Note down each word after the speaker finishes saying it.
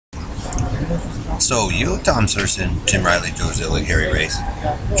So you, Tom Serson, Tim Riley, Joe Zillig, Harry Race,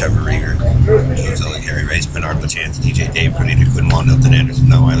 Trevor Rieger, Joe Zillig, Harry Race, Bernard LaChance, DJ Dave, Pernita Quinn, Milton Anderson,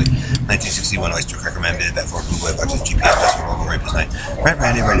 Mel Wiley, 1961 Oyster Cracker Man, Bid, Bet for Blue Boy, Fox's GPS, Festival, Robo Rapist Night, Brett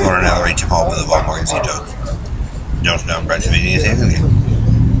Randy, Red Corner, Now, Ray, Jim Hall, Billy Ball, Morgan C. Jones, Jonestown, Brett Savini,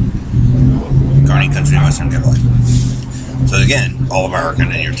 Carney, Country, Western Getaway. So again, All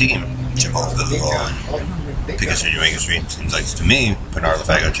American in your team, Jim Hall, Billy Ball, Pickens New England Street. Seems like to me, Bernard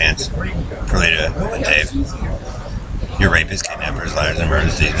LaFago, Chance, Perlita, and Dave. Your rapists, kidnappers, liars, and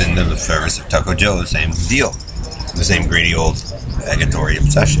murderers, in the service of Tucko Joe, the same deal. The same greedy old agatory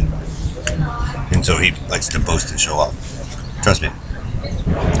obsession. And so he likes to boast and show off. Trust me.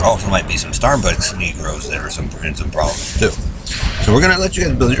 Also might be some Starbucks Negroes that are in some problems too. So we're going to let you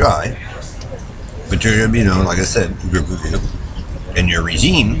guys build your eye. But you're going to be known, like I said, group of you, and your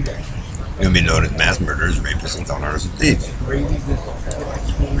regime, you're going to be known as mass murderers, rapists, and con artists and thieves.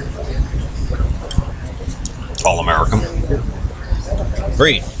 All-American.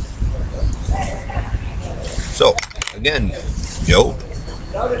 Great. So, again, Joe,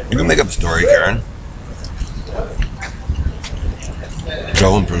 you can make up a story, Karen.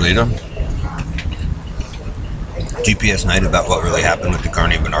 Joe and Perlita. GPS night about what really happened with the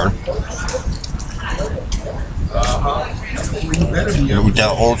Carney Bernard. With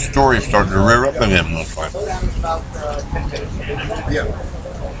that old story started to rear up again this time.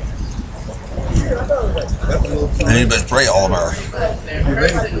 And you best pray, all American.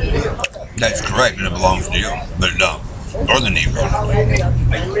 That's correct, and it belongs to you, but it don't. Or the Negro.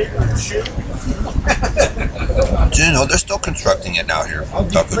 So, you know, they're still constructing it now here.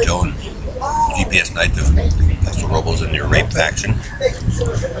 Tucko Joe and GPS Night, the Pastor Robles and your rape faction.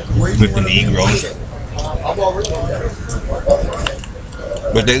 With the Negroes.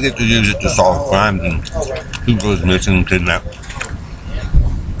 But they get to use it to solve crimes and who goes missing, kidnapped,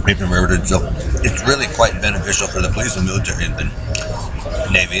 raped and murdered. So it's really quite beneficial for the police and military and the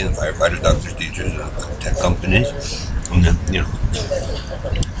Navy and firefighters, doctors, teachers, tech companies. And then, you know,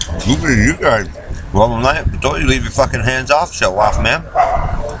 look at you guys. Well, I told you, leave your fucking hands off, show off, man.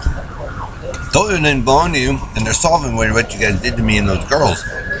 Told you, and then belong to you, and they're solving what you guys did to me and those girls.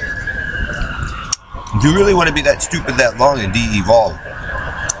 If you really want to be that stupid that long and de-evolve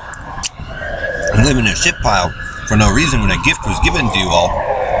and live in a shit pile for no reason when a gift was given to you all,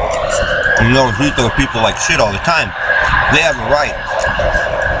 and you know, treat those people like shit all the time, they have a right,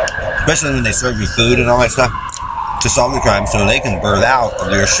 especially when they serve you food and all that stuff, to solve the crime so they can birth out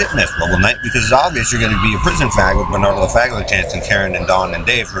of their shitness Robo Night, because it's obvious you're going to be a prison fag with Bernard LaFago, Chance, and Karen, and Don, and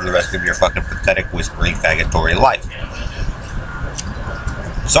Dave for the rest of your fucking pathetic, whispering, fagatory life.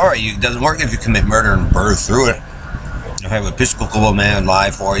 Sorry, it doesn't work if you commit murder and birth through it. If have a Episcopal man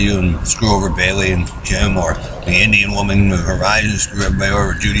lie for you and screw over Bailey and Jim, or the Indian woman with Horizon screw everybody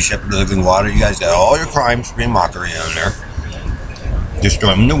over, Judy Shepherd, Living Water. You guys got all your crime scream mockery on there.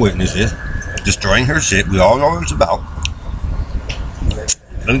 Destroying the witnesses, destroying her shit. We all know what it's about.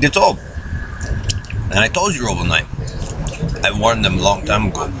 And it gets old. And I told you, Robo Night, I warned them a long time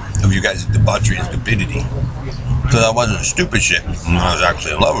ago of you guys' debauchery and stupidity. Because I wasn't stupid shit when I was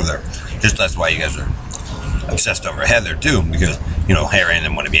actually in love with her. Just that's why you guys are obsessed over Heather too, because, you know, Harry and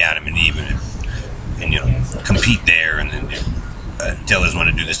them want to be Adam and Eve and you know, compete there, and then Dillas want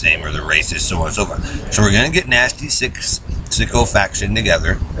to do the same, or the racists, so on and so forth. So we're gonna get nasty, sicko faction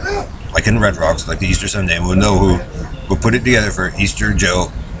together, like in Red Rocks, like the Easter Sunday. We'll know who. We'll put it together for Easter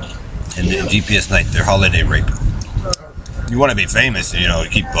Joe and the GPS Night, their holiday rape. You want to be famous, you know,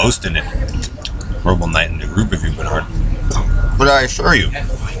 keep boasting it. Robo Night in the group if you've been hard. But I assure you,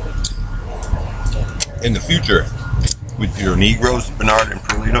 in the future, with your Negroes, Bernard and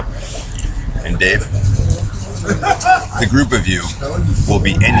Perlito and Dave, the group of you will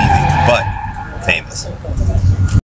be anything but